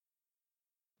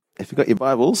If you've got your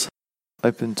Bibles,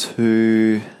 open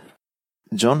to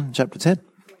John chapter 10.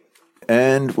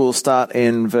 And we'll start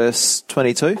in verse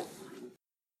 22.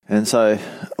 And so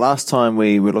last time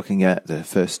we were looking at the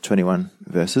first 21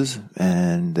 verses,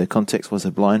 and the context was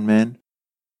a blind man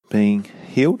being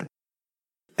healed,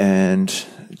 and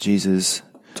Jesus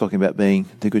talking about being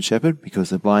the good shepherd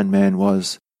because the blind man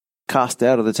was cast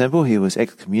out of the temple. He was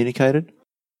excommunicated.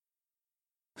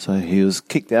 So he was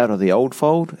kicked out of the old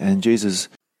fold, and Jesus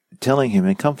telling him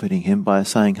and comforting him by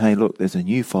saying, hey, look, there's a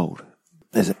new fold.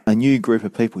 There's a new group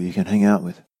of people you can hang out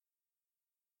with.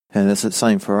 And that's the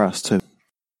same for us too.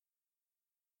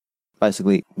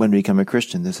 Basically, when we become a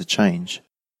Christian, there's a change.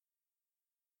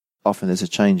 Often there's a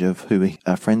change of who we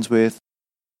are friends with,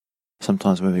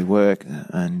 sometimes where we work,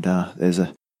 and there's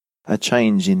a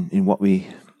change in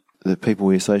the people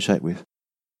we associate with.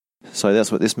 So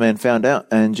that's what this man found out,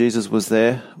 and Jesus was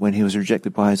there when he was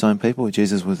rejected by his own people.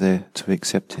 Jesus was there to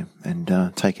accept him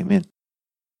and take him in.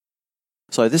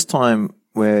 So this time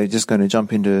we're just going to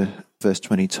jump into verse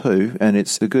 22, and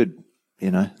it's a good,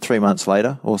 3 months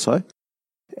later or so.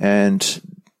 And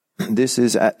this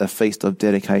is at the Feast of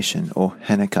Dedication, or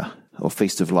Hanukkah, or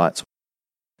Feast of Lights.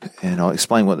 And I'll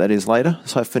explain what that is later.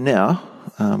 So for now,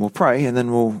 we'll pray, and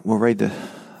then we'll read the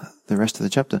rest of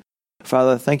the chapter.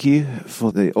 Father, thank you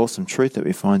for the awesome truth that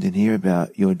we find in here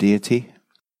about your deity,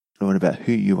 Lord, about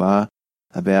who you are,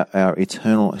 about our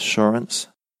eternal assurance,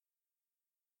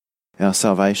 our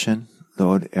salvation.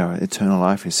 Lord, our eternal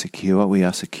life is secure. We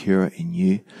are secure in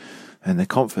you, and the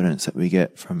confidence that we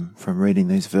get from reading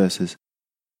these verses.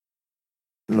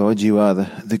 Lord, you are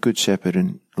the good shepherd,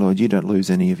 and Lord, you don't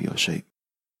lose any of your sheep.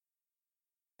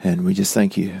 And we just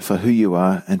thank you for who you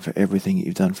are and for everything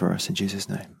you've done for us in Jesus'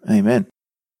 name. Amen.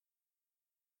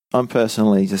 I'm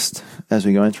personally just, as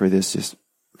we're going through this, just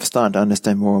starting to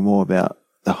understand more and more about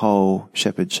the whole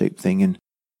shepherd-sheep thing, and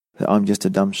that I'm just a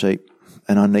dumb sheep,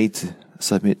 and I need to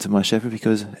submit to my shepherd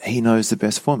because he knows the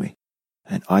best for me.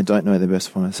 And I don't know the best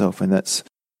for myself, and that's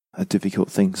a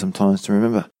difficult thing sometimes to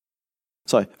remember.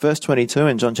 So, verse 22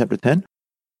 in John chapter 10.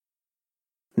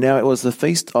 Now it was the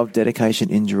Feast of Dedication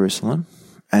in Jerusalem,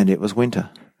 and it was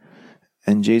winter.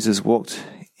 And Jesus walked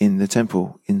in the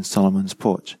temple in Solomon's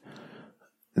porch.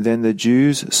 Then the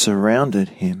Jews surrounded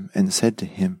him and said to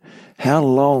him, how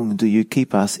long do you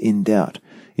keep us in doubt?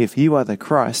 If you are the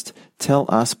Christ, tell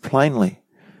us plainly.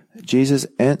 Jesus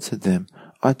answered them,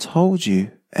 I told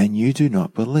you, and you do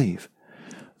not believe.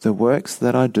 The works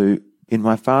that I do in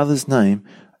my Father's name,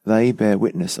 they bear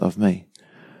witness of me.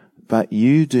 But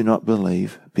you do not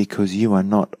believe because you are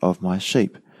not of my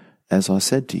sheep, as I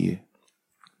said to you.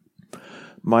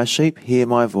 My sheep hear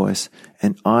my voice,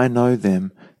 and I know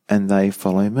them, and they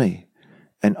follow me.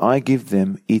 And I give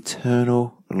them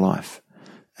eternal life,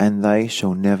 and they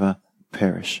shall never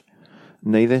perish.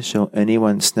 Neither shall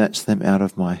anyone snatch them out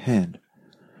of my hand.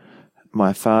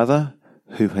 My Father,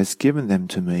 who has given them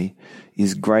to me,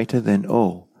 is greater than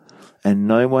all, and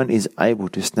no one is able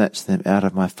to snatch them out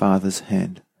of my Father's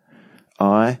hand.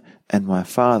 I and my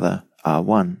Father are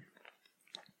one.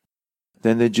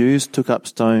 Then the Jews took up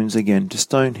stones again to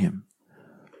stone him.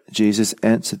 Jesus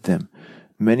answered them,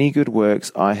 many good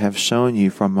works I have shown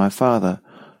you from my Father.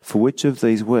 For which of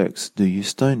these works do you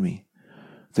stone me?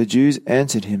 The Jews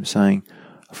answered him, saying,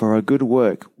 for a good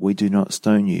work we do not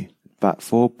stone you, but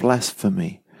for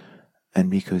blasphemy, and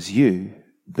because you,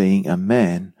 being a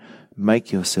man,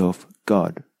 make yourself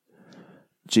God.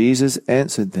 Jesus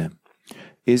answered them,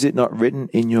 is it not written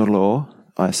in your law,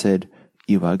 I said,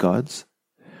 you are gods?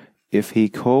 If he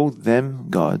called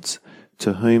them gods,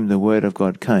 to whom the word of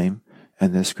God came,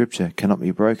 and the scripture cannot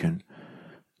be broken,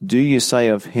 do you say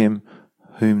of him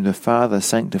whom the Father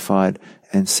sanctified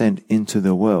and sent into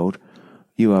the world,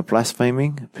 you are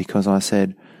blaspheming because I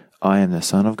said, I am the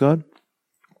Son of God?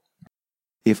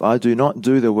 If I do not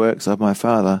do the works of my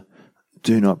Father,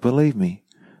 do not believe me.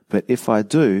 But if I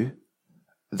do,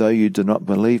 though you do not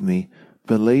believe me,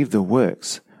 believe the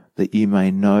works, that you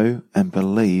may know and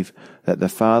believe that the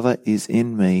Father is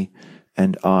in me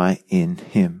and I in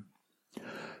him.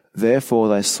 Therefore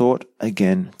they sought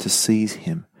again to seize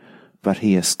him, but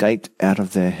he escaped out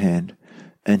of their hand,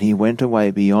 and he went away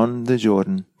beyond the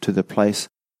Jordan to the place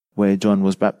where John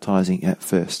was baptizing at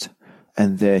first,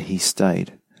 and there he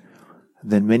stayed.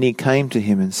 Then many came to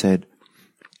him and said,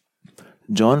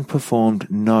 John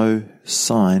performed no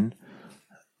sign,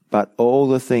 but all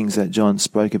the things that John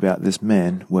spoke about this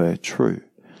man were true,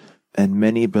 and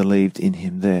many believed in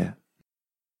him there.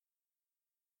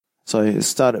 So let's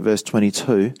start at verse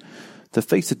 22. The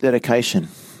Feast of Dedication.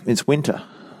 It's winter.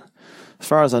 As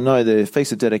far as I know, the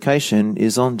Feast of Dedication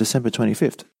is on December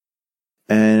 25th.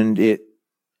 And it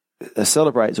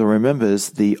celebrates or remembers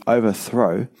the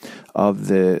overthrow of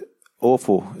the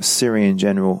awful Syrian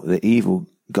general, the evil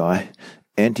guy,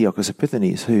 Antiochus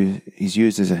Epiphanes, who is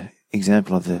used as an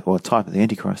example of the, or type of the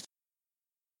Antichrist,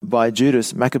 by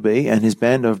Judas Maccabee and his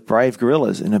band of brave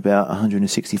guerrillas in about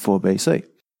 164 BC.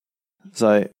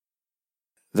 So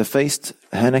the feast,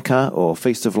 Hanukkah, or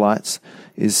Feast of Lights,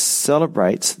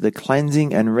 celebrates the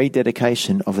cleansing and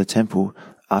rededication of the temple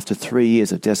after 3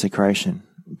 years of desecration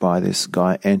by this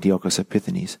guy Antiochus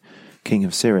Epiphanes, king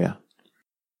of Syria.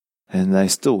 And they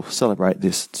still celebrate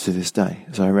this to this day.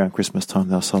 So around Christmas time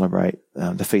they'll celebrate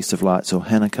the Feast of Lights or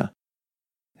Hanukkah.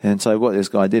 And so what this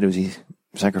guy did was he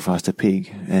sacrificed a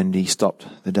pig and he stopped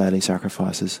the daily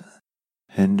sacrifices.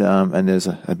 And there's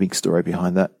a big story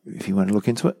behind that if you want to look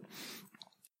into it.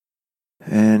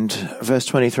 And verse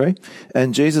 23,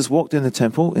 and Jesus walked in the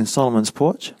temple in Solomon's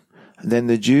porch. Then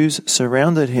the Jews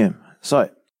surrounded him. So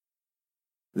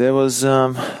there was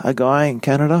a guy in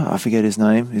Canada, I forget his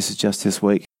name, this is just this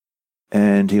week,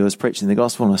 and he was preaching the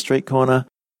gospel on a street corner,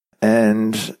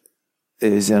 and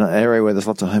it is in an area where there's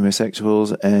lots of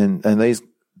homosexuals, and these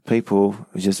people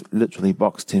just literally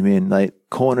boxed him in. They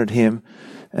cornered him,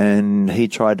 and he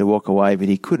tried to walk away, but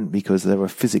he couldn't because they were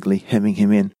physically hemming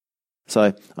him in.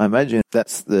 So I imagine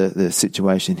that's the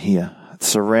situation here.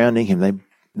 Surrounding him,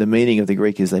 the meaning of the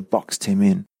Greek is they boxed him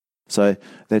in. So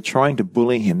they're trying to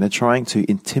bully him. They're trying to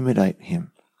intimidate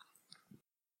him.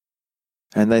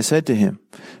 And they said to him,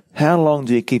 how long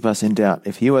do you keep us in doubt?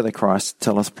 If you are the Christ,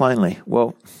 tell us plainly.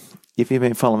 Well, if you've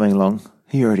been following along,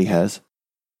 he already has.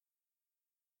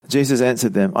 Jesus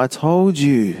answered them, I told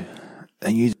you,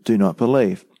 and you do not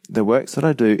believe. The works that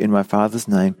I do in my Father's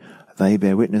name, they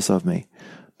bear witness of me.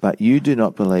 But you do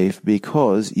not believe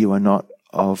because you are not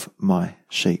of my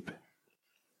sheep.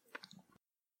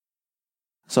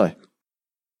 So,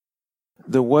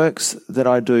 the works that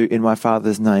I do in my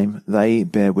Father's name, they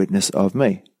bear witness of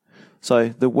me. So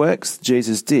the works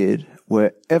Jesus did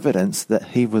were evidence that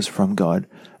he was from God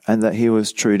and that he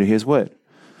was true to his word.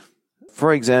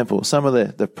 For example, some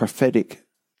of the prophetic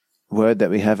word that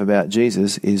we have about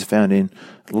Jesus is found in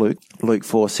Luke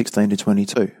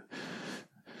 4:16-22.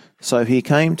 So he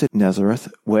came to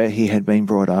Nazareth, where he had been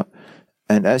brought up,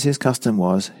 and as his custom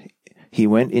was, he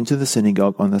went into the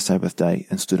synagogue on the Sabbath day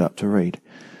and stood up to read.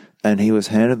 And he was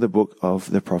handed the book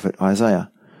of the prophet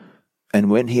Isaiah. And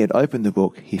when he had opened the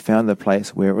book, he found the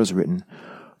place where it was written,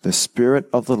 The Spirit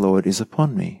of the Lord is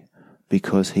upon me,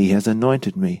 because he has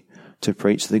anointed me to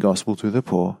preach the gospel to the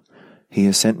poor. He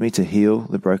has sent me to heal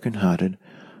the brokenhearted,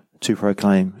 to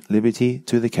proclaim liberty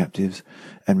to the captives,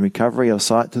 and recovery of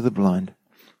sight to the blind,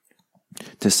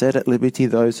 to set at liberty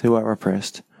those who are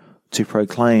oppressed, to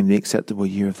proclaim the acceptable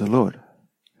year of the Lord.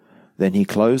 Then he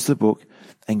closed the book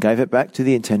and gave it back to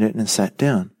the attendant and sat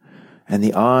down. And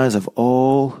the eyes of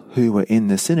all who were in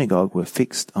the synagogue were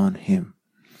fixed on him.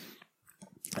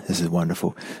 This is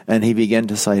wonderful. And he began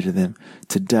to say to them,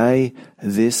 Today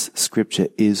this scripture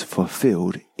is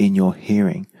fulfilled in your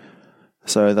hearing.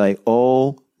 So they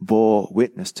all bore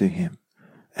witness to him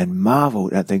and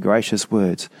marveled at the gracious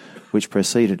words which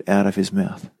proceeded out of his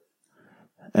mouth.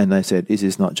 And they said, Is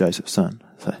this not Joseph's son?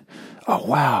 So, oh,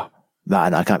 wow. No,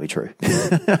 it can't be true.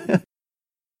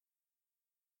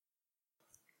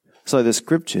 So the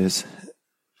scriptures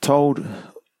told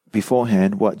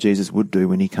beforehand what Jesus would do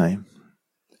when he came.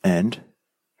 And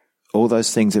all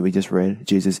those things that we just read,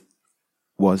 Jesus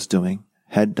was doing,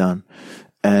 had done.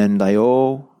 And they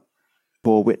all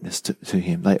bore witness to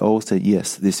him. They all said,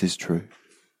 yes, this is true.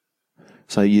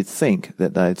 So you'd think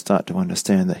that they'd start to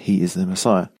understand that he is the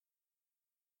Messiah.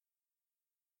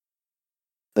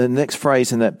 The next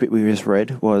phrase in that bit we just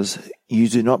read was, you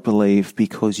do not believe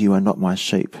because you are not my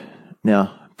sheep.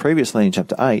 Now, previously in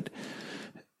chapter 8,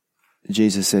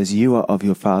 Jesus says, you are of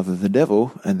your father the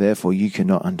devil, and therefore you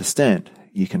cannot understand.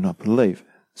 You cannot believe.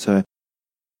 So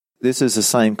this is the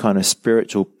same kind of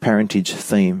spiritual parentage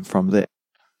theme from there.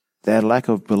 Their lack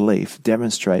of belief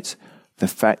demonstrates the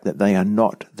fact that they are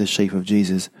not the sheep of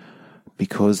Jesus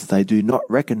because they do not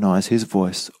recognize his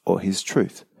voice or his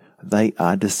truth. They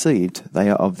are deceived. They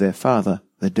are of their father,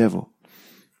 the devil.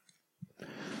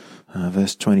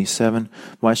 Verse 27,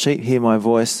 my sheep hear my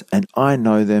voice, and I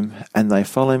know them, and they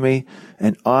follow me,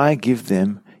 and I give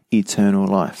them eternal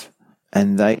life,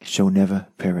 and they shall never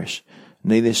perish,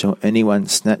 neither shall anyone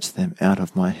snatch them out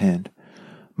of my hand.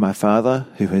 My Father,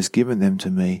 who has given them to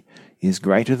me, is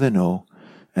greater than all,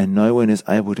 and no one is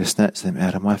able to snatch them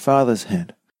out of my Father's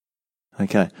hand.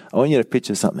 Okay, I want you to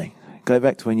picture something. Go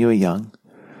back to when you were young,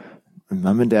 and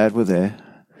Mum and Dad were there,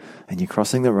 and you're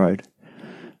crossing the road,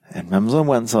 and Mum's on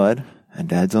one side, and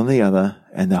Dad's on the other,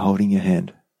 and they're holding your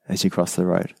hand as you cross the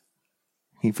road.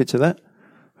 you picture that?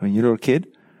 When you're a little kid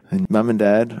and mum and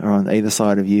dad are on either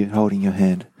side of you holding your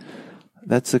hand.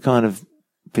 That's the kind of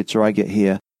picture I get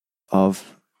here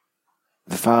of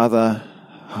the Father.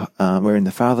 We're in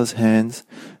the Father's hands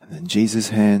and then Jesus'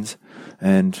 hands,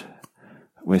 and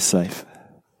we're safe.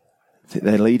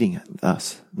 They're leading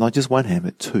us, not just one hand,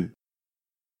 but two.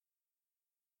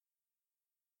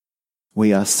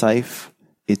 We are safe,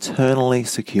 eternally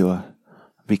secure,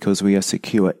 because we are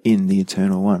secure in the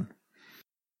Eternal One.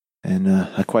 And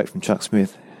a quote from Chuck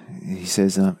Smith, he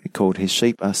says, called, "His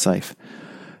sheep are safe.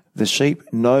 The sheep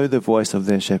know the voice of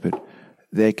their shepherd.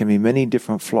 There can be many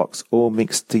different flocks all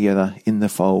mixed together in the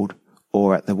fold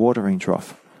or at the watering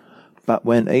trough. But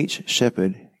when each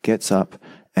shepherd gets up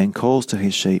and calls to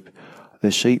his sheep,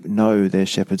 the sheep know their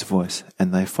shepherd's voice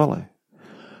and they follow.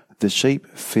 The sheep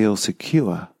feel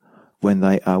secure when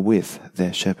they are with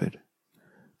their shepherd.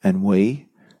 And we,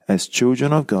 as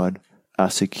children of God, are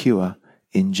secure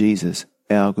in Jesus,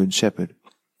 our good shepherd.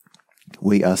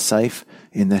 We are safe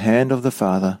in the hand of the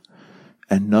Father,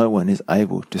 and no one is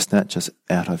able to snatch us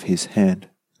out of his hand.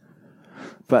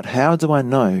 But how do I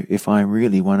know if I am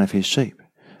really one of his sheep?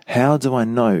 How do I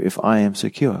know if I am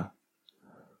secure?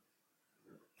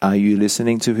 Are you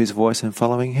listening to his voice and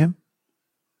following him?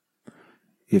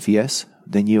 If yes,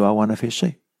 then you are one of his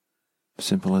sheep.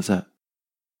 Simple as that.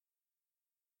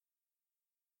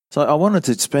 So I wanted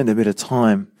to spend a bit of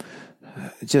time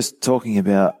just talking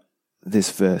about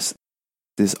this verse,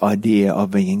 this idea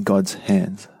of being in God's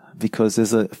hands, because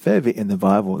there's a fair bit in the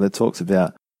Bible that talks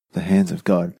about the hands of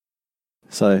God.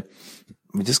 So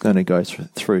we're just going to go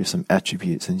through some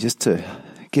attributes and just to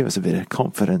give us a bit of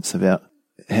confidence about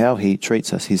how he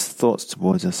treats us, his thoughts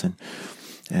towards us,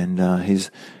 and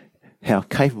how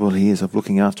capable he is of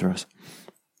looking after us.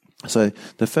 So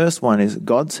the first one is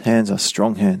God's hands are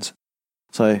strong hands.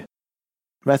 So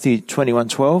Matthew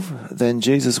 21:12, then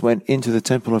Jesus went into the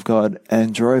temple of God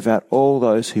and drove out all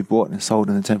those who bought and sold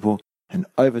in the temple and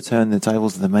overturned the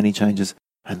tables of the money changers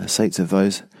and the seats of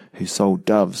those who sold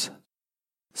doves.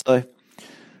 So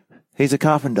he's a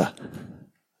carpenter.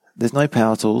 There's no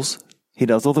power tools. He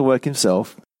does all the work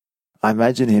himself. I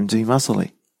imagine him to be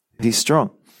muscly. He's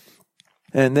strong.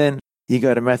 And then you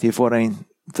go to Matthew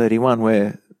 14:31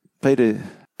 where Peter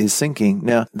is sinking.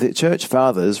 Now, the church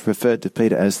fathers referred to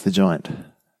Peter as the giant.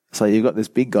 So you've got this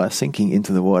big guy sinking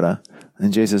into the water,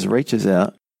 and Jesus reaches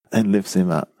out and lifts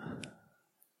him up.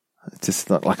 It's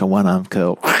just like a one-arm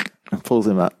curl and pulls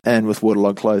him up. And with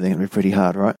waterlogged clothing, it'd be pretty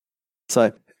hard, right?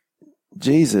 So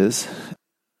Jesus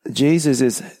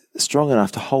is strong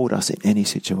enough to hold us in any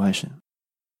situation.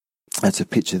 That's a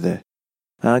picture there.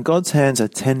 God's hands are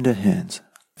tender hands.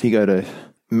 If you go to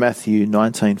Matthew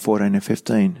 19:14 and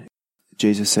 15,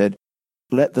 Jesus said,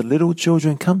 "Let the little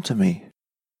children come to me,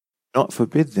 not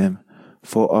forbid them,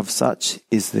 for of such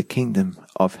is the kingdom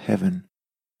of heaven."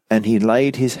 And he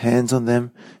laid his hands on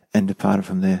them and departed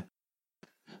from there.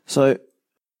 So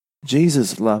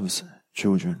Jesus loves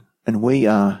children, and we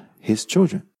are his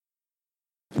children.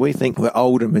 We think we're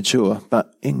old and mature,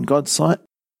 but in God's sight,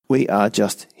 we are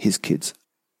just his kids.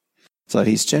 So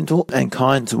he's gentle and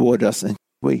kind toward us, and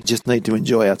we just need to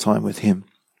enjoy our time with him.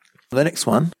 The next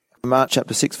one, Mark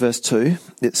chapter 6, verse 2,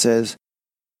 it says,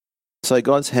 "So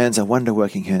God's hands are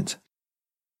wonder-working hands.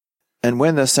 And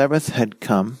when the Sabbath had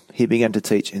come, he began to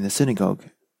teach in the synagogue,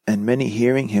 and many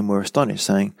hearing him were astonished,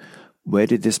 saying, 'Where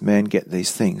did this man get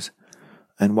these things?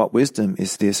 And what wisdom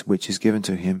is this which is given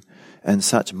to him? And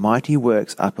such mighty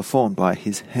works are performed by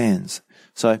his hands.'"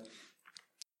 So,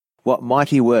 what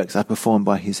mighty works are performed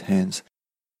by his hands?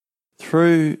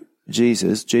 Through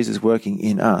Jesus working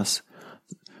in us,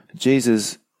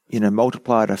 Jesus,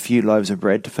 multiplied a few loaves of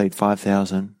bread to feed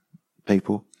 5,000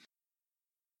 people.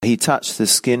 He touched the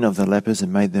skin of the lepers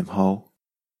and made them whole.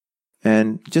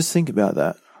 And just think about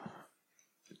that.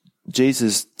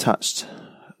 Jesus touched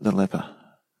the leper.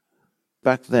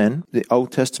 Back then, the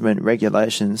Old Testament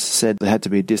regulations said there had to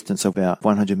be a distance of about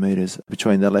 100 meters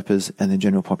between the lepers and the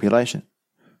general population.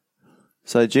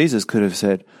 So Jesus could have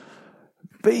said,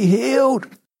 "Be healed."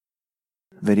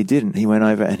 But he didn't. He went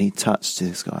over and he touched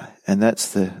this guy. And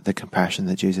that's the compassion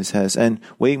that Jesus has. And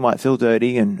we might feel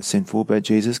dirty and sinful, but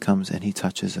Jesus comes and he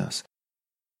touches us.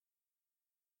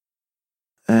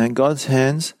 And God's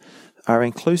hands are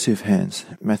inclusive hands.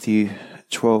 Matthew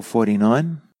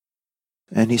 12:49.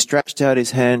 "And he stretched out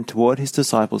his hand toward his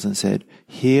disciples and said,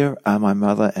 'Here are my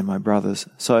mother and my brothers.'"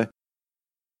 So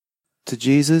to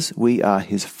Jesus, we are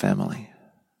his family.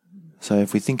 So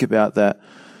if we think about that,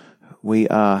 we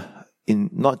are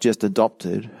not just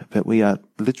adopted, but we are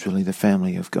literally the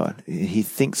family of God. He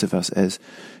thinks of us as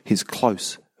his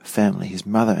close family, his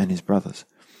mother and his brothers.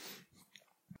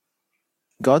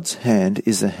 God's hand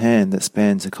is the hand that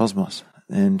spans the cosmos.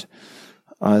 And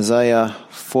Isaiah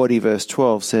 40 verse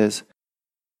 12 says,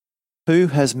 "Who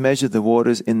has measured the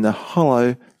waters in the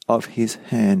hollow of his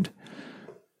hand,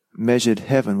 measured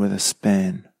heaven with a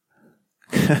span?"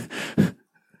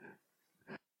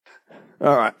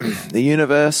 All right, the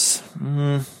universe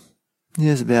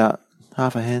is about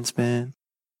half a hand span.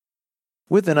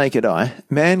 With the naked eye,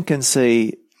 man can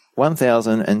see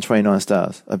 1,029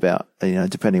 stars, about,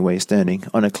 depending where you're standing,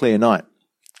 on a clear night.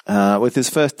 With his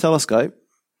first telescope,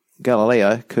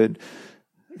 Galileo could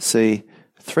see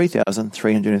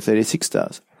 3,336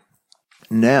 stars.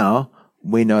 Now,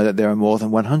 we know that there are more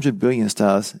than 100 billion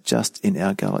stars just in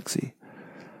our galaxy.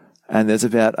 And there's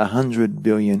about 100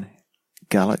 billion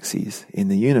galaxies in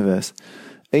the universe,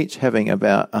 each having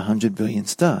about 100 billion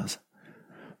stars.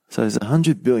 So there's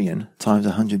 100 billion times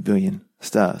 100 billion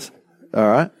stars. All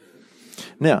right?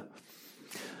 Now,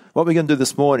 what we're going to do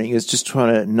this morning is just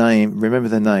try to remember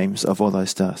the names of all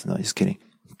those stars. No, just kidding.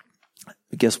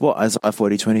 But guess what? Isaiah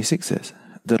 40:26 says,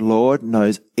 "The Lord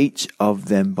knows each of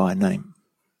them by name."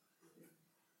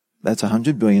 That's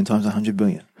 100 billion times 100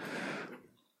 billion.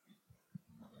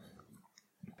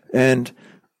 And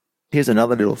here's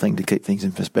another little thing to keep things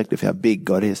in perspective, how big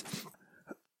God is.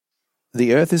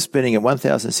 The Earth is spinning at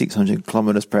 1,600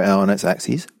 kilometers per hour on its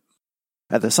axis.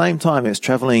 At the same time, it's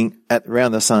traveling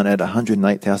around the sun at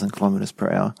 108,000 kilometers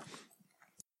per hour.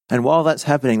 And while that's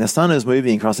happening, the sun is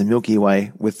moving across the Milky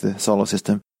Way with the solar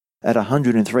system at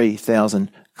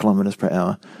 103,000 kilometers per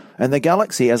hour. And the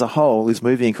galaxy as a whole is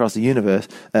moving across the universe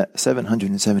at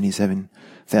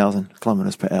 777,000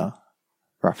 kilometers per hour,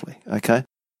 roughly. Okay?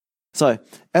 So,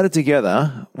 added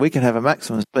together, we can have a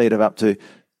maximum speed of up to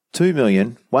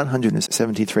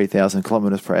 2,173,000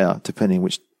 kilometers per hour, depending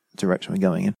which direction we're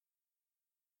going in.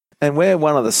 And we're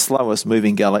one of the slowest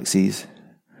moving galaxies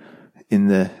in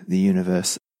the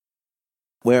universe.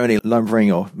 We're only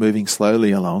lumbering or moving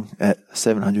slowly along at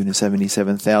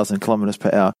 777,000 kilometers per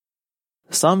hour.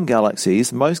 Some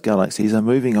galaxies, most galaxies, are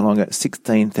moving along at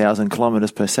 16,000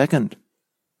 kilometers per second.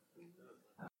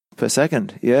 Per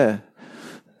second, yeah.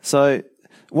 So,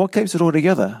 what keeps it all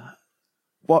together?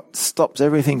 What stops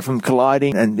everything from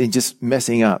colliding and just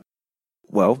messing up?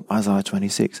 Well, Isaiah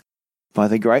 26. "By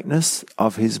the greatness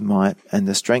of his might and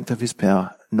the strength of his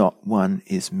power, not one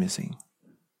is missing."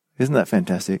 Isn't that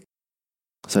fantastic?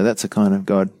 So that's the kind of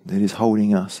God that is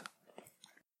holding us.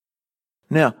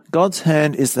 Now, God's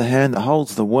hand is the hand that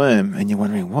holds the worm, and you're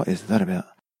wondering, what is that about?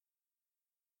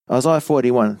 Isaiah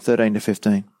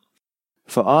 41:13-15.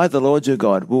 "For I, the Lord your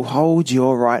God, will hold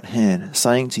your right hand,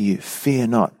 saying to you, fear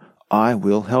not, I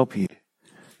will help you.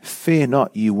 Fear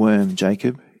not, you worm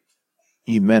Jacob,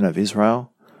 you men of Israel.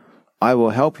 I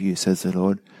will help you, says the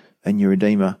Lord, and your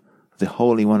Redeemer, the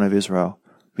Holy One of Israel.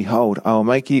 Behold, I will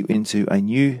make you into a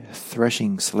new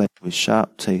threshing sledge with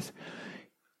sharp teeth.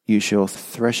 You shall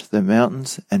thresh the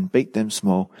mountains and beat them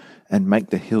small and make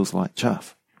the hills like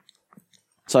chaff."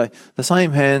 So the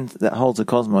same hand that holds the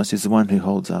cosmos is the one who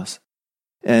holds us.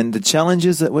 And the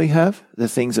challenges that we have, the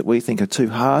things that we think are too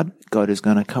hard, God is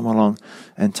going to come along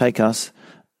and take us.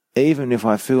 Even if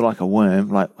I feel like a worm,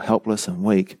 like helpless and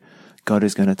weak, God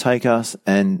is going to take us,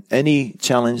 and any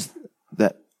challenge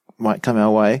that might come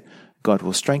our way, God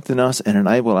will strengthen us and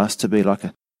enable us to be like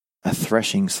a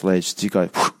threshing sledge to go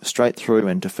straight through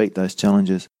and defeat those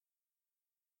challenges.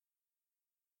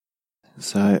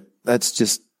 So that's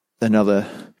just another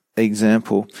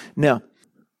example. Now,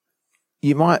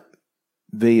 you might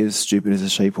be as stupid as a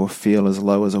sheep or feel as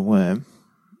low as a worm.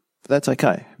 But that's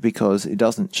okay, because it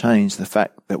doesn't change the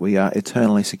fact that we are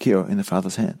eternally secure in the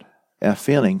Father's hand. Our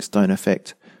feelings don't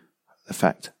affect the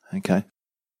fact, okay?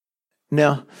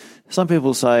 Now, some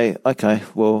people say, okay,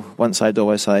 well, once saved,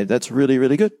 always saved. That's really,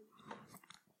 really good.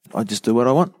 I just do what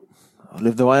I want. I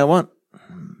live the way I want.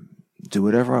 Do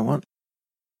whatever I want.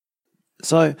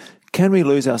 So, can we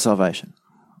lose our salvation?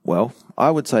 Well,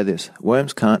 I would say this.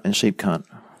 Worms can't and sheep can't,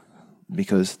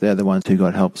 because they're the ones who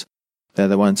God helps. They're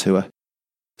the ones who are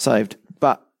saved.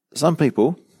 But some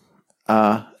people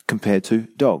are compared to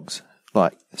dogs.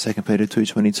 Like 2 Peter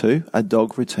 2:22, a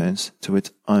dog returns to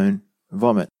its own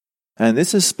vomit. And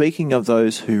this is speaking of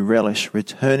those who relish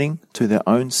returning to their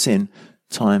own sin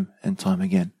time and time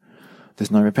again.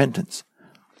 There's no repentance.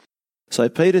 So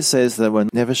Peter says that we're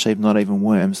never sheep, not even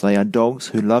worms. They are dogs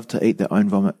who love to eat their own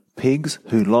vomit, pigs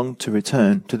who long to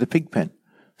return to the pig pen.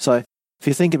 So if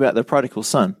you think about the prodigal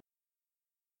son,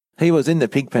 he was in the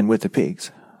pig pen with the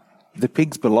pigs. The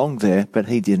pigs belonged there, but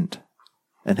he didn't.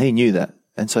 And he knew that.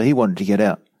 And so he wanted to get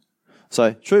out.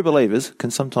 So true believers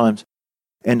can sometimes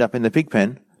end up in the pig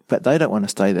pen, but they don't want to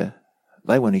stay there.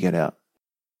 They want to get out.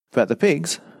 But the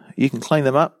pigs, You can clean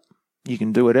them up. You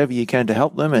can do whatever you can to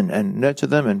help them and nurture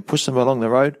them and push them along the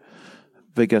road.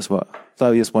 But guess what?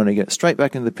 They just want to get straight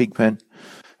back into the pig pen,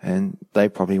 and they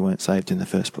probably weren't saved in the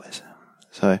first place.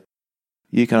 So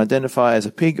you can identify as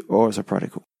a pig or as a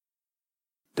prodigal.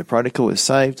 The prodigal is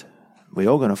saved. We're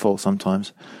all going to fall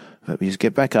sometimes, but we just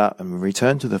get back up and we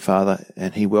return to the Father,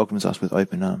 and He welcomes us with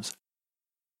open arms.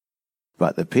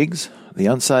 But the pigs, the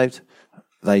unsaved,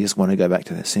 they just want to go back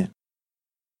to their sin.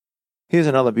 Here's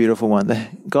another beautiful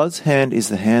one. God's hand is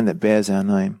the hand that bears our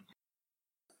name.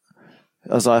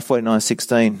 Isaiah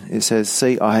 49:16, it says,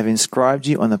 "See, I have inscribed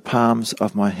you on the palms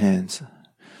of my hands."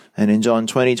 And in John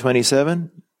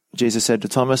 20:27, Jesus said to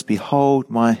Thomas, "Behold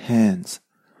my hands."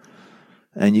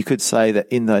 And you could say that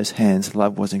in those hands,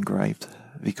 love was engraved,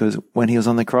 because when He was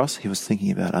on the cross, He was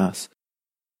thinking about us.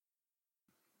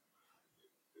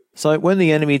 So when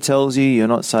the enemy tells you you're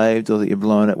not saved or that you're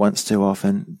blown it once too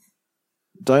often,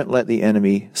 don't let the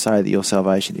enemy say that your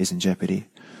salvation is in jeopardy.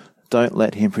 Don't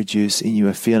let him produce in you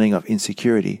a feeling of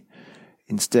insecurity.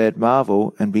 Instead,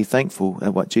 marvel and be thankful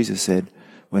at what Jesus said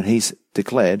when He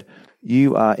declared,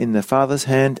 "You are in the Father's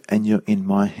hand and you're in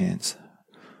my hands."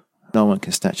 No one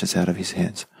can snatch us out of His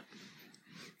hands.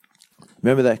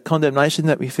 Remember that condemnation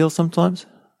that we feel sometimes?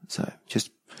 So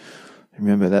just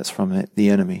remember that's from the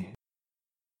enemy.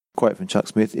 Quote from Chuck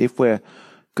Smith, "If we're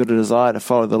got a desire to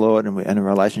follow the Lord and a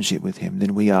relationship with Him,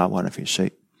 then we are one of His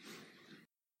sheep."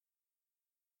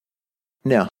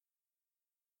 Now,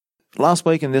 last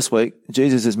week and this week,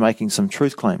 Jesus is making some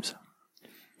truth claims.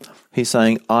 He's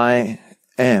saying, "I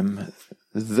am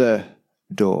the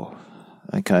door."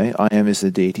 Okay, I am is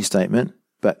the deity statement,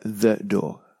 but the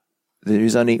door. There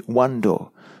is only one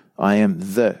door. I am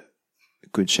the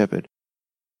good shepherd.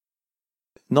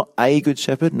 Not a good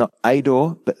shepherd, not a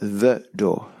door, but the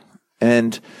door.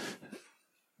 And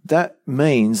that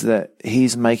means that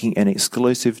He's making an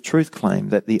exclusive truth claim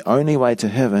that the only way to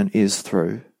heaven is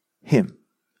through Him.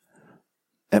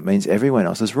 That means everyone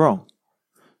else is wrong.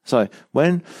 So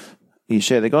when you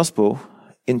share the gospel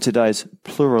in today's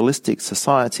pluralistic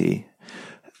society,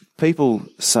 people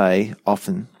say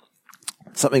often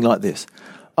something like this: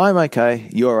 "I'm okay,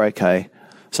 you're okay,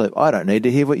 so I don't need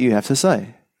to hear what you have to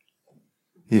say."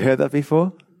 You heard that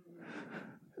before?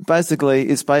 Basically,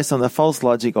 it's based on the false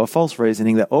logic or false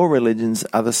reasoning that all religions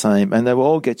are the same and they will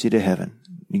all get you to heaven.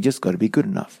 You just got to be good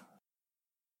enough.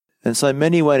 And so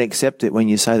many won't accept it when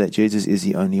you say that Jesus is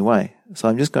the only way. So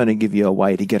I'm just going to give you a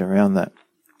way to get around that.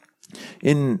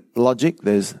 In logic,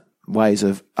 there's ways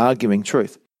of arguing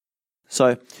truth.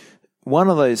 So one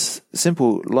of those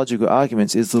simple logical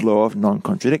arguments is the law of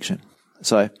non-contradiction.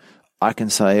 So I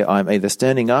can say I'm either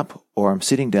standing up or I'm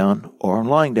sitting down or I'm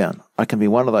lying down. I can be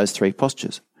one of those three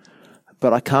postures.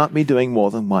 But I can't be doing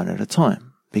more than one at a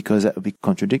time because that would be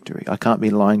contradictory. I can't be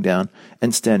lying down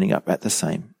and standing up at the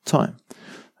same time.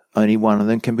 Only one of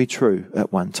them can be true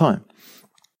at one time.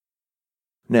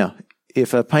 Now,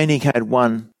 if a painting had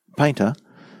one painter,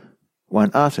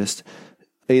 one artist,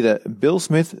 either Bill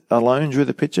Smith alone drew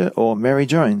the picture or Mary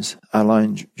Jones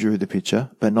alone drew the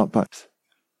picture, but not both.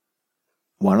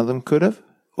 One of them could have,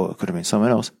 or it could have been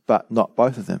someone else, but not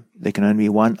both of them. There can only be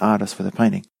one artist for the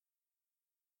painting.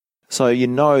 So you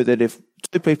know that if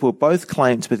two people both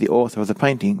claim to be the author of the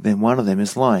painting, then one of them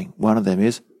is lying, one of them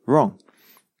is wrong.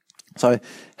 So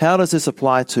how does this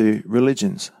apply to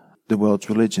religions, the world's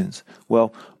religions?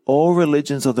 Well, all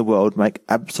religions of the world make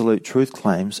absolute truth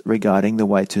claims regarding the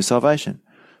way to salvation.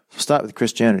 We'll start with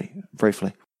Christianity,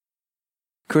 briefly.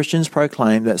 Christians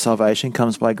proclaim that salvation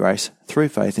comes by grace through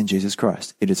faith in Jesus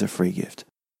Christ. It is a free gift.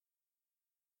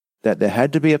 That there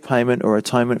had to be a payment or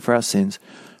atonement for our sins,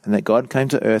 and that God came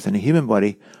to earth in a human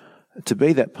body to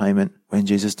be that payment when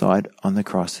Jesus died on the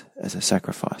cross as a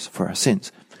sacrifice for our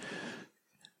sins.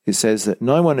 It says that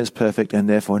no one is perfect and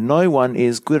therefore no one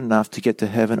is good enough to get to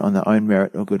heaven on their own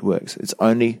merit or good works. It's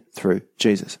only through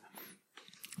Jesus.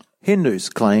 Hindus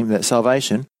claim that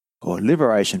salvation, or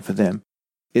liberation for them,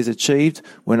 is achieved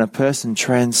when a person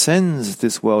transcends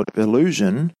this world of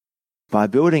illusion by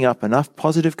building up enough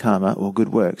positive karma or good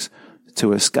works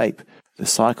to escape the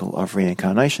cycle of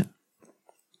reincarnation.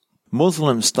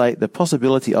 Muslims state the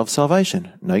possibility of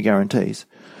salvation, no guarantees.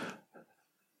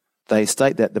 They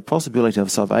state that the possibility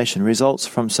of salvation results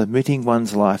from submitting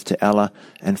one's life to Allah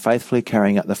and faithfully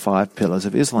carrying out the 5 pillars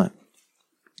of Islam.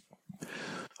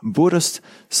 Buddhists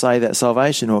say that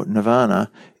salvation, or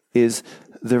nirvana, is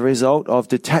the result of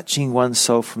detaching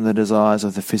oneself from the desires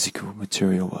of the physical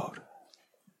material world.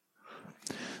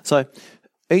 So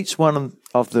each one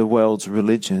of the world's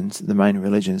religions, the main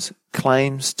religions,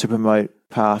 claims to promote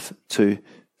path to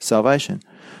salvation.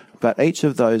 But each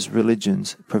of those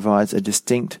religions provides a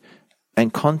distinct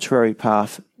and contrary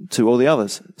path to all the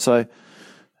others. So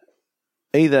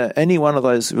either any one of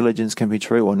those religions can be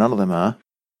true or none of them are,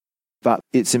 but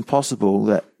it's impossible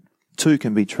that two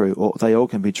can be true or they all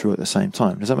can be true at the same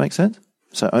time. Does that make sense?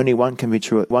 So only one can be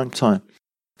true at one time.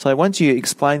 So once you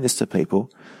explain this to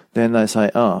people, then they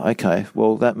say, oh, okay,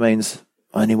 well, that means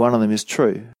only one of them is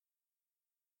true.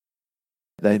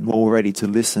 They're more ready to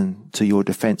listen to your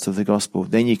defense of the gospel.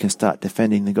 Then you can start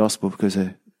defending the gospel because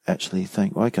they actually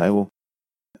think, okay, well,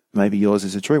 maybe yours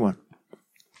is a true one.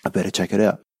 I better check it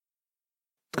out.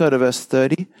 Let's go to verse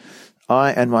 30.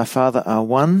 I and my Father are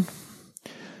one.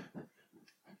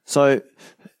 So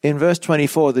in verse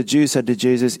 24, the Jews said to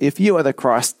Jesus, if you are the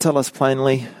Christ, tell us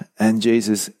plainly. And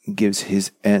Jesus gives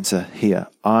his answer here.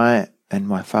 I and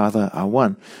my Father are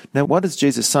one. Now, what is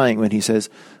Jesus saying when he says,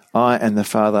 I and the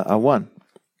Father are one?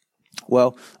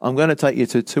 Well, I'm going to take you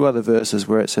to two other verses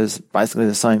where it says basically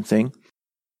the same thing.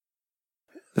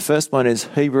 The first one is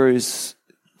Hebrews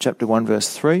chapter 1,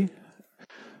 verse 3.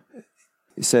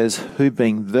 It says, who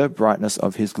being the brightness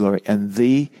of his glory and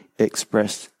the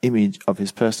express image of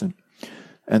his person.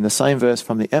 And the same verse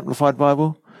from the Amplified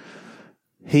Bible,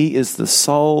 he is the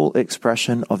sole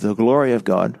expression of the glory of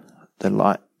God, the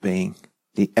light being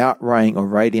the outraying or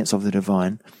radiance of the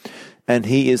divine, and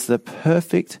he is the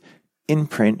perfect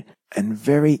imprint and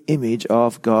very image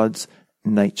of God's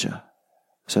nature.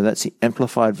 So that's the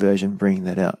Amplified version bringing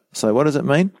that out. So what does it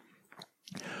mean?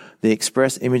 The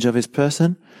express image of his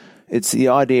person. It's the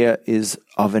idea is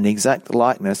of an exact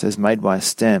likeness as made by a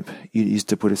stamp. You used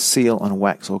to put a seal on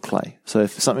wax or clay. So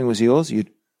if something was yours, you'd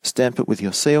stamp it with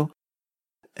your seal.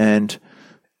 And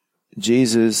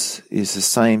Jesus is the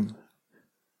same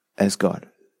as God.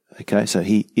 Okay, so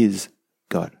he is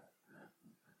God.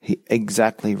 He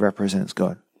exactly represents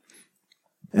God.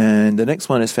 And the next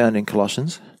one is found in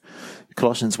Colossians.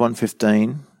 Colossians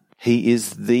 1:15. He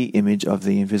is the image of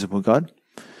the invisible God.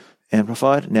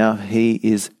 Amplified. Now he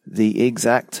is the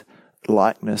exact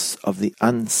likeness of the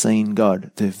unseen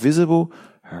God, the visible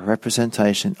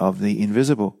representation of the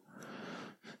invisible.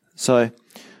 So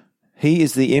he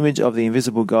is the image of the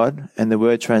invisible God, and the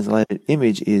word translated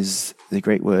image is the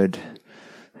Greek word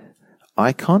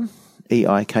icon,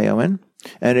 E-I-K-O-N,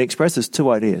 and it expresses two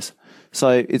ideas.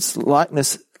 So it's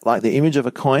likeness like the image of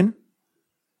a coin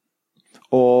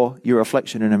or your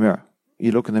reflection in a mirror.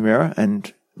 You look in the mirror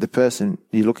and the person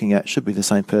you're looking at should be the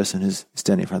same person who's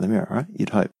standing in front of the mirror, right? You'd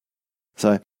hope.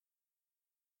 So,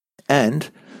 and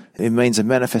it means a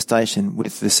manifestation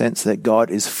with the sense that God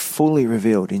is fully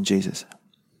revealed in Jesus.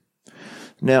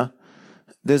 Now,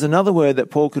 there's another word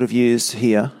that Paul could have used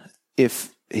here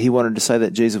if he wanted to say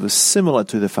that Jesus was similar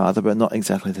to the Father, but not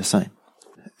exactly the same.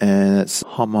 And it's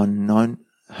homoioma.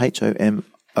 H-O-M-O-I-O-M-A.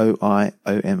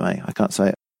 I can't say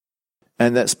it.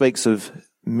 And that speaks of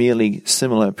merely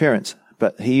similar appearance,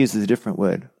 but he uses a different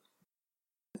word.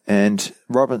 And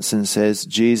Robinson says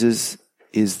Jesus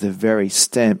is the very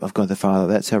stamp of God the Father.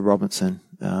 That's how Robinson,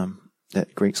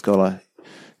 that Greek scholar,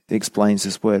 explains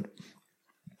this word.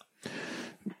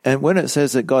 And when it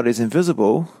says that God is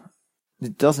invisible,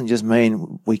 it doesn't just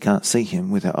mean we can't see him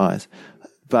with our eyes,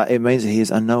 but it means that he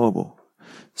is unknowable.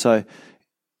 So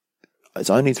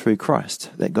it's only through Christ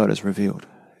that God is revealed.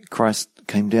 Christ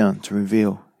came down to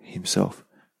reveal himself,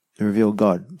 to reveal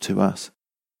God to us.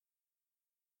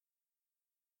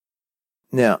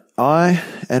 Now, I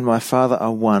and my Father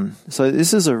are one. So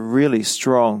this is a really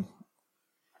strong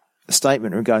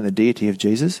statement regarding the deity of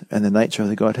Jesus and the nature of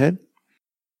the Godhead.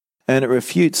 And it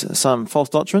refutes some false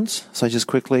doctrines. So just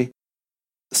quickly,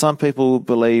 some people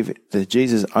believe the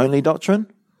Jesus only doctrine.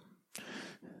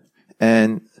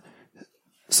 And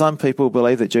some people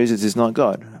believe that Jesus is not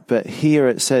God. But here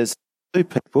it says, two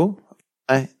people,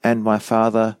 I and my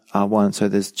Father are one. So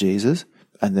there's Jesus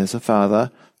and there's a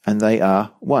Father and they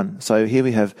are one. So here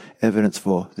we have evidence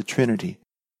for the Trinity.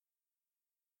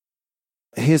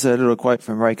 Here's a little quote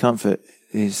from Ray Comfort.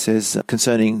 He says,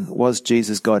 concerning, was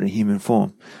Jesus God in human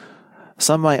form?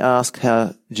 Some may ask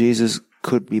how Jesus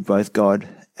could be both God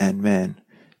and man.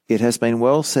 It has been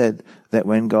well said that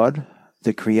when God,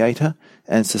 the creator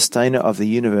and sustainer of the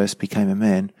universe, became a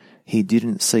man, he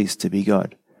didn't cease to be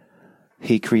God.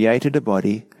 He created a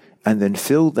body and then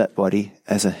filled that body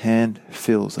as a hand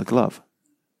fills a glove.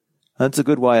 That's a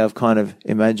good way of kind of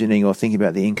imagining or thinking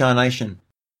about the incarnation.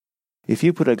 If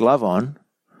you put a glove on,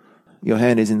 your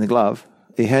hand is in the glove.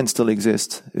 Your hand still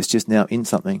exists. It's just now in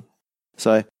something.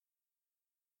 So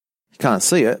you can't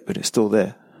see it, but it's still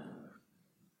there.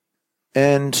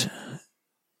 And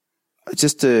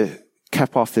just to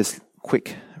cap off this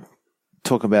quick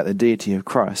talk about the deity of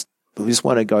Christ, we just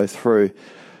want to go through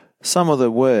some of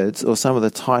the words or some of the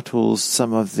titles,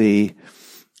 some of the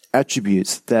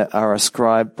attributes that are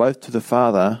ascribed both to the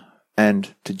Father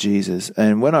and to Jesus.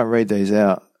 And when I read these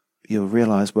out, you'll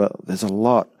realize, well, there's a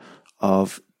lot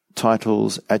of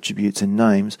titles, attributes, and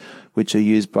names which are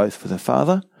used both for the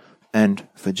Father and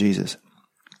for Jesus.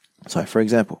 So, for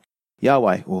example,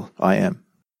 Yahweh, or I am.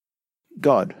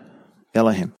 God,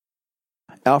 Elohim.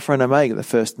 Alpha and Omega, the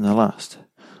first and the last.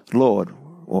 Lord,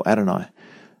 or Adonai.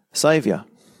 Saviour,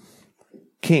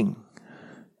 King,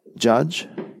 Judge,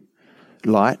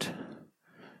 Light,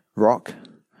 Rock,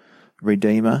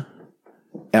 Redeemer,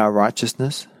 our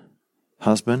righteousness,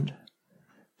 Husband,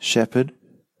 Shepherd,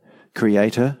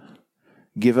 Creator,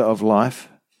 Giver of life,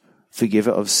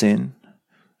 Forgiver of sin,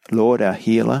 Lord, our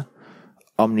healer,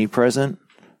 Omnipresent,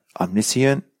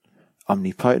 Omniscient,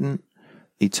 Omnipotent,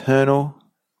 Eternal,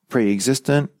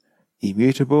 Pre-existent,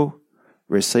 Immutable,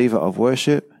 Receiver of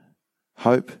worship,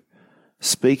 Hope,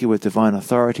 Speaker with divine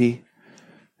authority,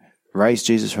 raised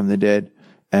Jesus from the dead,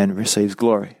 and receives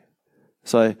glory.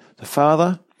 So the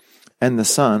Father and the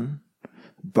Son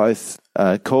both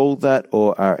are called that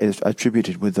or are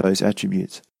attributed with those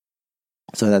attributes.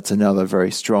 So that's another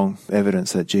very strong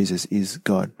evidence that Jesus is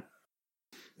God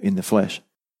in the flesh.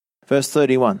 Verse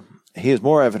 31, here's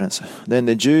more evidence. Then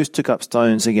the Jews took up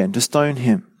stones again to stone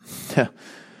him.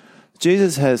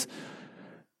 Jesus has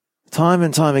time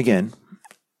and time again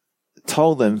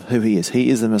told them who he is. He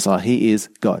is the Messiah. He is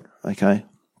God. Okay?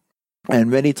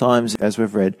 And many times, as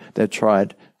we've read, they've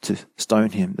tried to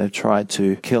stone him. They've tried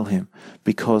to kill him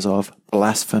because of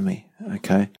blasphemy.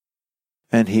 Okay?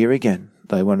 And here again,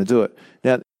 they want to do it.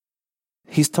 Now,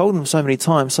 he's told them so many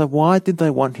times, so why did they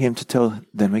want him to tell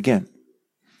them again?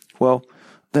 Well,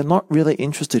 they're not really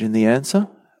interested in the answer.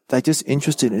 They're just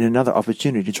interested in another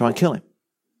opportunity to try and kill him.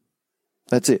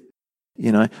 That's it.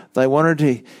 You know, they wanted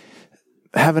to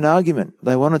have an argument.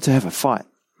 They wanted to have a fight.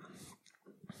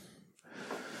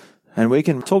 And we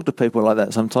can talk to people like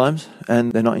that sometimes,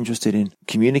 and they're not interested in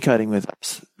communicating with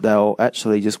us. They'll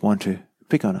actually just want to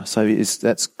pick on us. So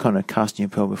that's kind of casting your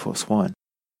pearl before swine.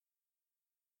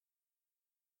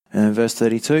 And verse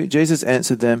 32, Jesus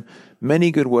answered them,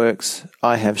 "Many good works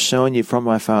I have shown you from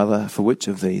my Father. For which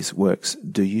of these works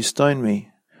do you stone me?"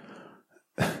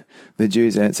 The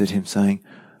Jews answered him, saying,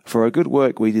 "For a good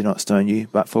work we do not stone you,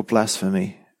 but for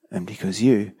blasphemy, and because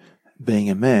you, being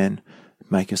a man,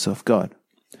 make yourself God."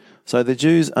 So the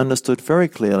Jews understood very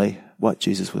clearly what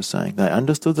Jesus was saying. They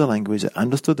understood the language, they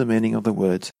understood the meaning of the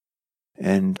words,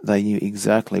 and they knew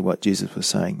exactly what Jesus was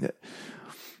saying.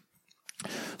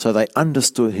 So they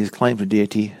understood his claim to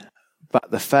deity,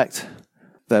 but the fact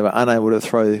they were unable to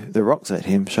throw the rocks at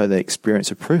him showed their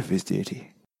experience of proof of his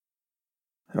deity.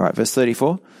 All right, verse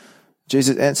 34.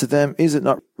 Jesus answered them, "Is it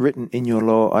not written in your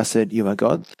law, I said you are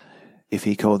gods? If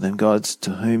he called them gods,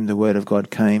 to whom the word of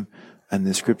God came, and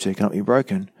the scripture cannot be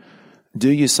broken, do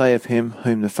you say of him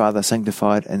whom the Father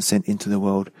sanctified and sent into the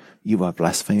world, you are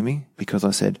blaspheming, because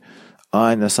I said,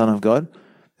 I am the Son of God?"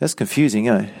 That's confusing,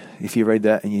 if you read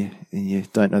that and you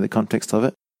don't know the context of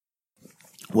it.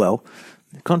 Well,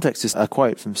 the context is a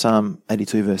quote from Psalm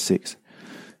 82, verse 6.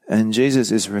 And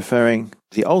Jesus is referring to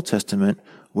the Old Testament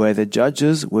where the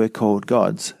judges were called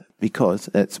gods, because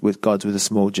that's with gods with a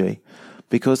small g,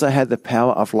 because they had the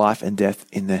power of life and death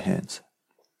in their hands.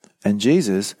 And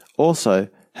Jesus also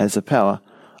has the power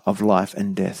of life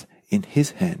and death in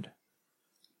his hand.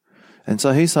 And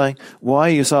so he's saying, why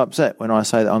are you so upset when I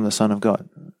say that I'm the Son of God?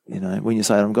 You know, when you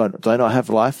say that I'm God, don't I have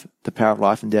life, the power of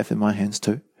life and death in my hands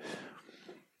too?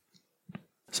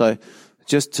 So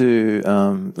just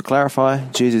to clarify,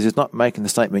 Jesus is not making the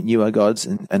statement, you are gods,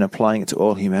 and applying it to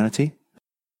all humanity,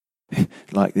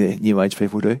 like the New Age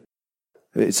people do.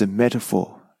 It's a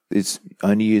metaphor. It's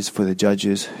only used for the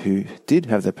judges who did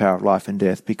have the power of life and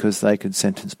death because they could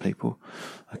sentence people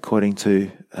according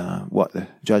to what the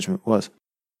judgment was.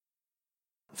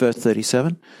 Verse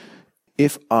 37,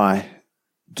 "If I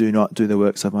do not do the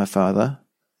works of my Father,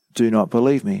 do not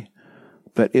believe me.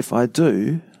 But if I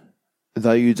do,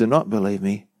 though you do not believe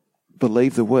me,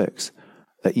 believe the works,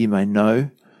 that you may know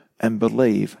and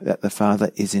believe that the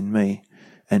Father is in me,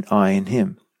 and I in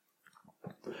him."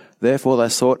 Therefore they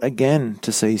sought again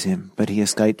to seize him, but he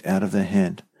escaped out of their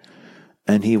hand.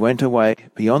 And he went away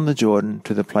beyond the Jordan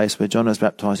to the place where John was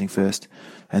baptizing first,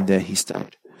 and there he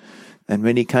stayed. And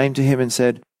many came to him and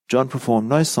said, "John performed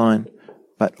no sign,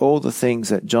 but all the things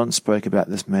that John spoke about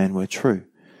this man were true."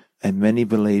 And many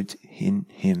believed in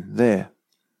him there.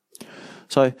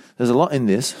 So there's a lot in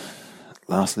this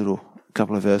last little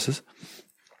couple of verses,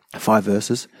 5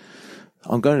 verses.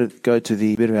 I'm going to go to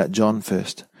the bit about John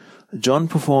first. John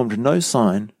performed no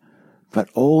sign, but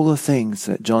all the things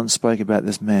that John spoke about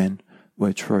this man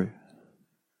were true.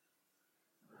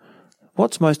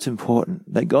 What's most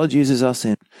important? That God uses us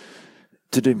in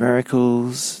to do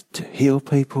miracles, to heal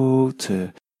people,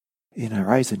 to,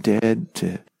 raise the dead,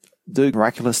 to do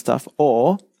miraculous stuff,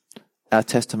 or our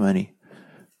testimony?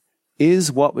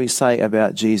 Is what we say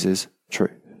about Jesus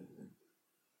true?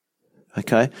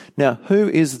 Okay. Now, who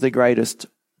is the greatest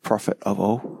prophet of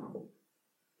all?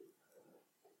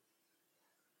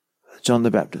 John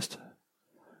the Baptist.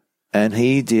 And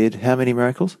he did how many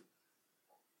miracles?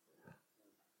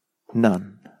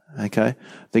 None. Okay.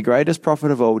 The greatest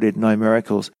prophet of all did no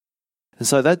miracles. And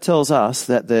so that tells us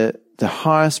that the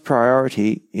highest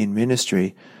priority in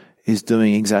ministry is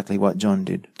doing exactly what John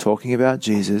did. Talking about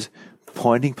Jesus,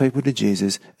 pointing people to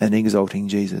Jesus, and exalting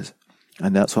Jesus.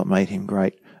 And that's what made him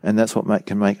great. And that's what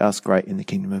can make us great in the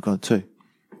kingdom of God too.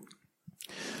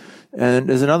 And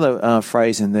there's another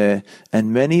phrase in there,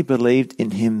 and many believed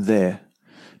in him there.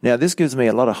 Now this gives me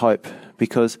a lot of hope,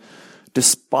 because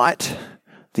despite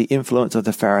the influence of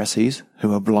the Pharisees, who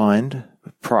were blind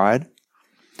with pride,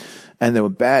 and they were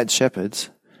bad shepherds,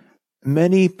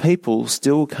 many people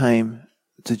still came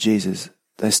to Jesus.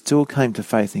 They still came to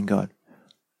faith in God.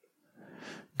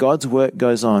 God's work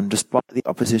goes on despite the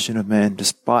opposition of man,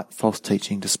 despite false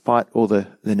teaching, despite all the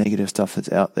negative stuff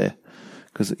that's out there.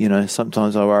 Because,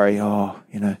 sometimes I worry, how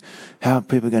are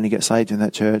people going to get saved in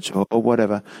that church or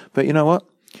whatever. But you know what?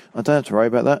 I don't have to worry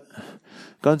about that.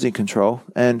 God's in control.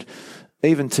 And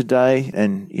even today,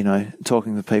 and,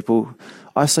 talking to people,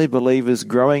 I see believers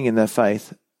growing in their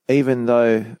faith, even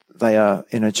though they are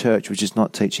in a church which is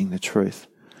not teaching the truth.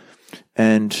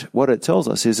 And what it tells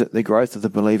us is that the growth of the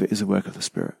believer is a work of the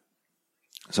Spirit.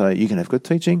 So you can have good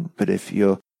teaching, but if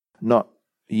you're not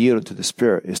yielded to the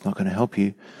Spirit, it's not going to help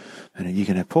you. And you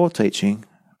can have poor teaching,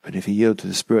 but if you yield to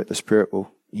the Spirit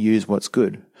will use what's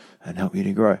good and help you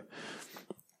to grow.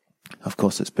 Of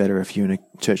course, it's better if you're in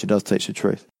a church that does teach the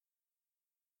truth.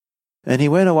 And he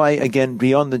went away again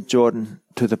beyond the Jordan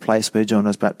to the place where John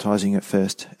was baptizing at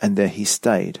first, and there he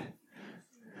stayed.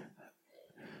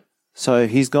 So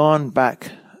he's gone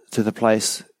back to the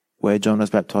place where John was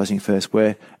baptizing first,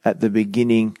 where at the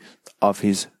beginning of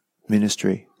his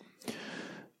ministry.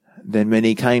 Then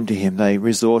many came to him. They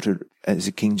resorted, as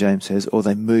the King James says, or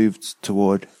they moved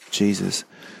toward Jesus.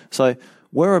 So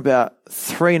we're about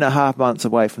 3.5 months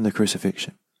away from the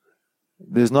crucifixion.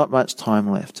 There's not much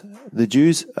time left. The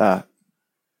Jews are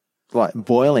like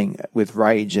boiling with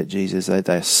rage at Jesus.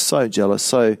 They're so jealous,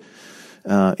 so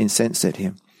incensed at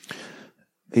him.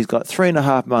 He's got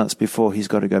 3.5 months before he's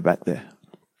got to go back there.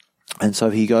 And so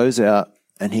he goes out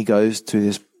and he goes to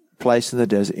this place in the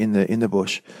desert, in the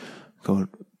bush, called,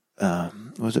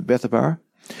 was it Bethabara?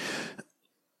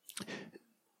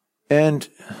 And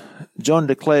John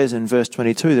declares in verse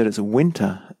 22 that it's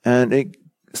winter, and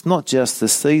it's not just the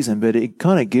season, but it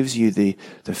kind of gives you the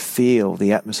feel,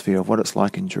 the atmosphere of what it's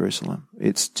like in Jerusalem.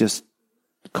 It's just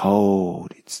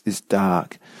cold. It's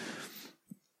dark.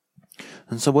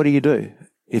 And so what do you do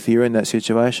if you're in that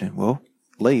situation? Well,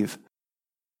 leave.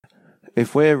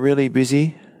 If we're really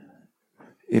busy,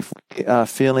 if we are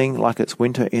feeling like it's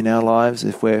winter in our lives,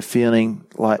 if we're feeling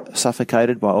like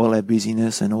suffocated by all our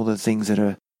busyness and all the things that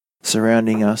are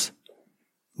surrounding us,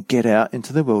 get out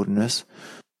into the wilderness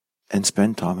and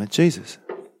spend time with Jesus.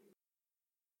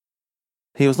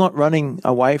 He was not running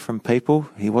away from people.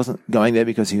 He wasn't going there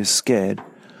because he was scared,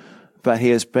 but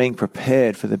he was being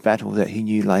prepared for the battle that he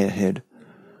knew lay ahead.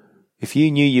 If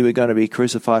you knew you were going to be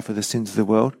crucified for the sins of the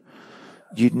world,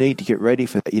 you'd need to get ready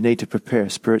for that. You need to prepare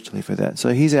spiritually for that.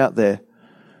 So he's out there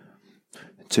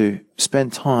to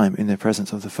spend time in the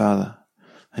presence of the Father.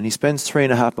 And he spends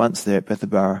 3.5 months there at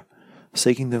Bethabara,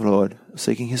 seeking the Lord,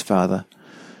 seeking his Father,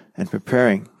 and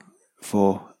preparing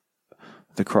for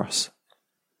the cross.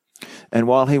 And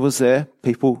while he was there,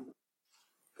 people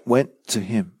went to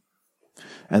him,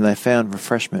 and they found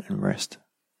refreshment and rest.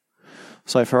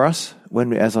 So for us,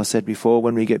 as I said before,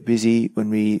 when we get busy, when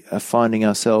we are finding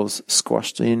ourselves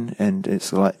squashed in, and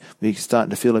it's like we're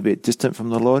starting to feel a bit distant from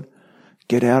the Lord,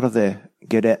 get out of there,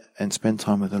 get out and spend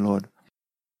time with the Lord.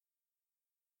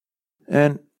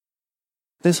 And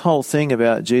this whole thing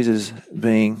about Jesus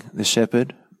being the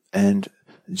shepherd, and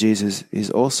Jesus is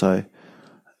also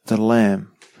the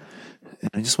Lamb.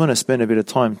 And I just want to spend a bit of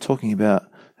time talking about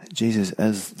Jesus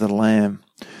as the Lamb.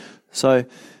 So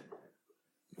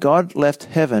God left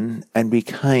heaven and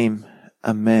became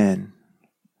a man.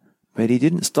 But he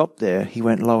didn't stop there. He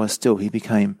went lower still. He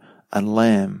became a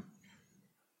lamb.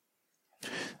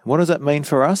 What does that mean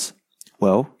for us?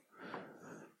 Well,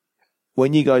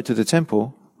 when you go to the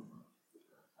temple,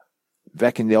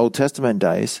 back in the Old Testament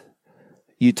days,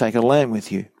 you take a lamb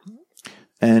with you.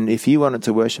 And if you wanted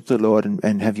to worship the Lord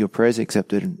and have your prayers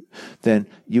accepted, then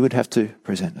you would have to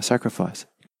present a sacrifice.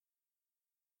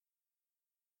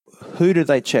 Who did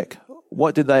they check?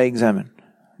 What did they examine?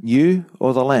 You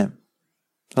or the lamb?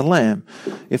 The lamb.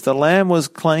 If the lamb was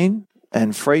clean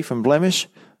and free from blemish,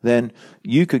 then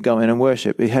you could go in and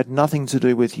worship. It had nothing to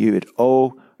do with you. It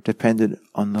all depended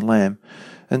on the lamb.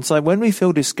 And so when we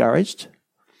feel discouraged,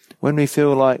 when we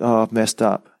feel like, oh, I've messed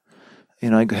up,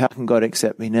 how can God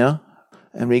accept me now?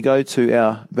 And we go to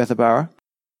our Bethabara,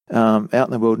 out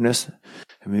in the wilderness,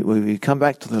 and we come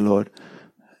back to the Lord.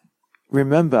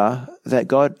 Remember that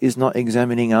God is not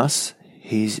examining us.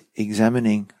 He's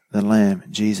examining the Lamb,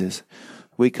 Jesus.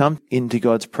 We come into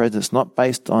God's presence not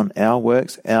based on our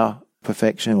works, our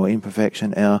perfection or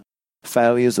imperfection, our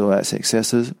failures or our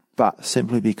successes, but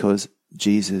simply because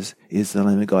Jesus is the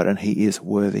Lamb of God and he is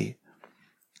worthy.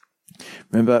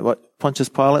 Remember what Pontius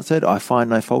Pilate said? I find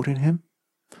no fault in him.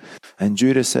 And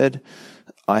Judas said,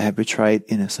 I have betrayed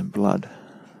innocent blood.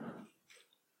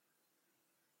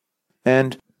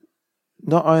 And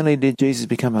not only did Jesus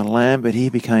become a lamb, but he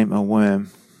became a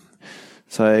worm.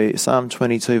 So Psalm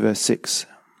 22 verse 6,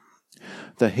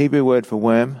 the Hebrew word for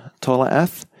worm,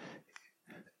 tola'ath,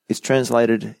 is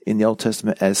translated in the Old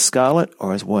Testament as scarlet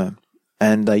or as worm.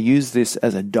 And they use this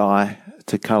as a dye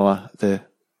to colour the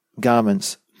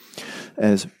garments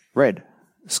as red,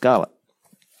 scarlet.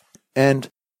 And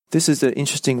this is an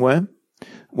interesting worm.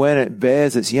 When it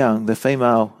bears its young, the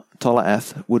female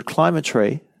tola'ath would climb a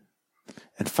tree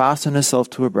and fasten herself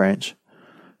to a branch,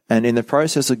 and in the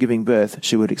process of giving birth,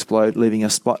 she would explode, leaving a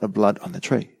spot of blood on the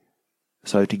tree.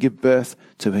 So to give birth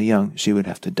to her young, she would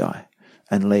have to die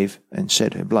and leave and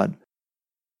shed her blood.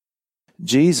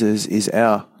 Jesus is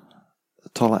our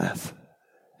tola'ath.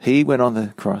 He went on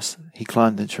the cross, he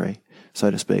climbed the tree, so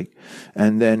to speak,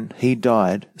 and then he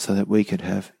died so that we could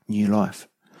have new life.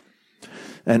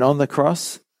 And on the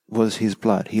cross was his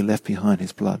blood. He left behind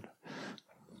his blood.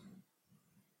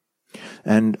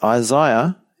 And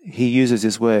Isaiah, he uses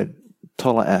this word,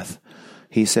 tola'ath.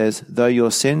 He says, though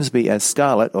your sins be as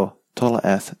scarlet, or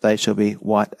tola'ath, they shall be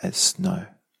white as snow.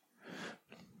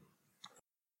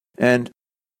 And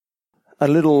a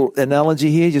little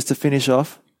analogy here, just to finish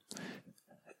off.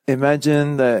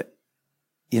 Imagine that,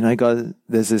 God,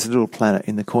 there's this little planet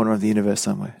in the corner of the universe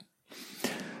somewhere.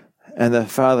 And the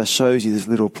Father shows you this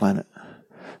little planet.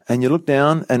 And you look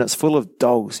down and it's full of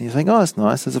dogs. And you think, oh, it's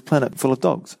nice. There's a planet full of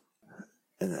dogs.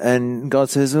 And God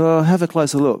says, oh, have a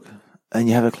closer look. And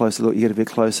you have a closer look. You get a bit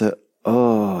closer.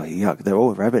 Oh, yuck. They're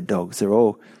all rabbit dogs. They're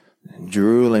all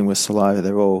drooling with saliva.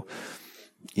 They're all,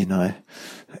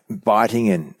 biting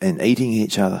and eating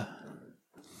each other.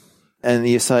 And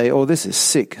you say, oh, this is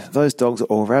sick. Those dogs are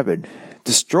all rabid.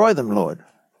 Destroy them, Lord.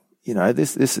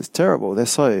 This is terrible. They're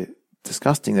so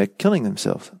disgusting. They're killing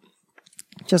themselves.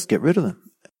 Just get rid of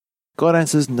them. God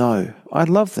answers, no, I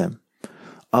love them.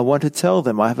 I want to tell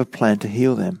them I have a plan to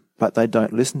heal them, but they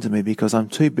don't listen to me because I'm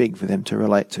too big for them to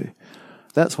relate to.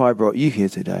 That's why I brought you here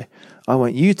today. I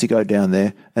want you to go down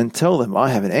there and tell them I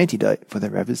have an antidote for their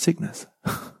rabid sickness.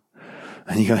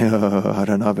 And you go, oh, I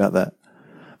don't know about that.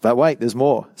 But wait, there's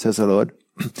more, says the Lord.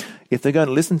 If they're going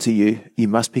to listen to you, you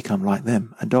must become like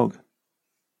them, a dog.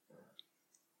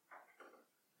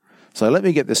 So let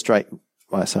me get this straight,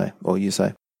 I say, or you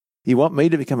say. You want me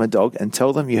to become a dog and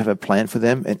tell them you have a plan for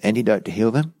them, an antidote to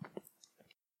heal them?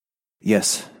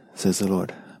 Yes, says the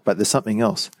Lord, but there's something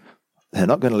else. They're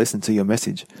not going to listen to your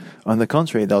message. On the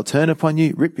contrary, they'll turn upon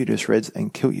you, rip you to shreds,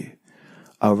 and kill you.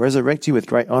 I'll resurrect you with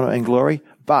great honor and glory,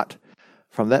 but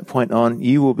from that point on,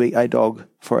 you will be a dog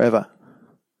forever.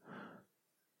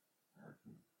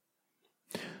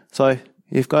 So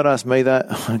if God asked me that,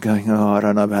 I'm going, oh, I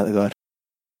don't know about the God.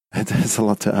 That's a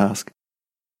lot to ask.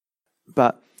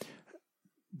 But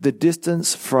the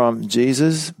distance from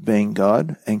Jesus being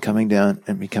God and coming down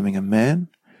and becoming a man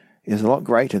is a lot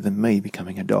greater than me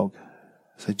becoming a dog.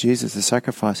 So Jesus, the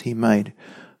sacrifice he made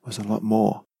was a lot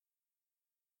more.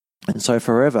 And so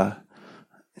forever,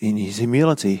 in his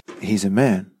humility, he's a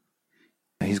man.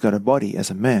 He's got a body as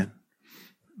a man.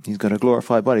 He's got a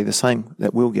glorified body, the same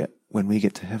that we'll get when we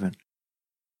get to heaven.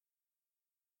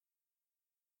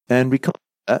 And because of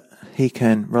that, he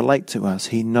can relate to us.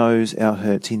 He knows our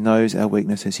hurts. He knows our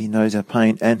weaknesses. He knows our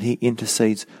pain, and he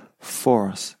intercedes for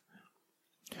us.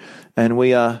 And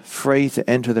we are free to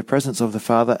enter the presence of the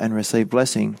Father and receive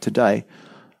blessing today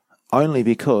only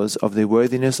because of the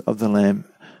worthiness of the Lamb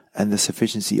and the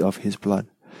sufficiency of his blood.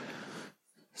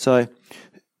 So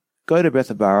go to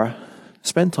Bethabara,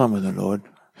 spend time with the Lord,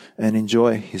 and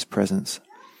enjoy his presence.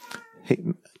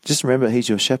 Just remember, he's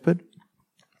your shepherd,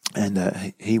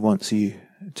 and he wants you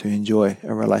to enjoy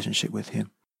a relationship with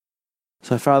him.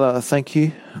 So, Father, I thank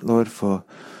you, Lord, for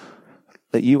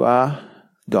that you are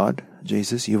God,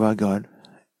 Jesus, you are God,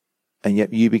 and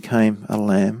yet you became a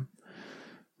lamb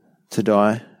to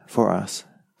die for us,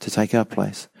 to take our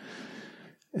place.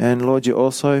 And Lord, you're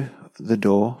also the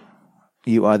door.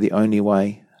 You are the only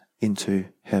way into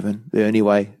heaven, the only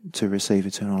way to receive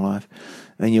eternal life.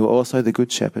 And you are also the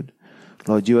good shepherd.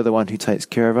 Lord, you are the one who takes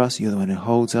care of us. You're the one who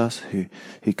holds us, who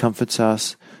comforts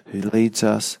us, who leads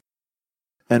us.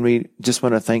 And we just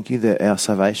want to thank you that our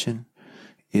salvation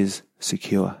is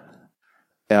secure.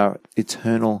 Our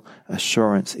eternal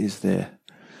assurance is there.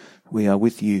 We are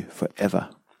with you forever.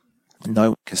 No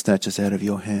one can snatch us out of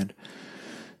your hand.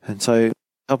 And so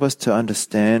help us to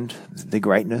understand the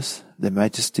greatness, the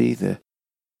majesty, the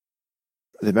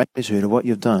magnitude of what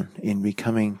you've done in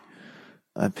becoming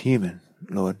a human,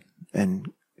 Lord, and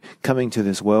coming to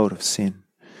this world of sin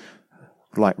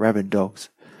like rabid dogs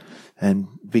and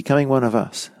becoming one of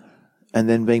us and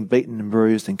then being beaten and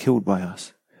bruised and killed by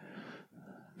us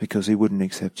because he wouldn't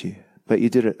accept you. But you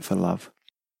did it for love.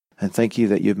 And thank you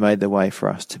that you've made the way for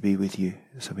us to be with you.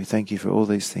 So we thank you for all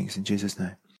these things in Jesus'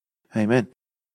 name. Amen.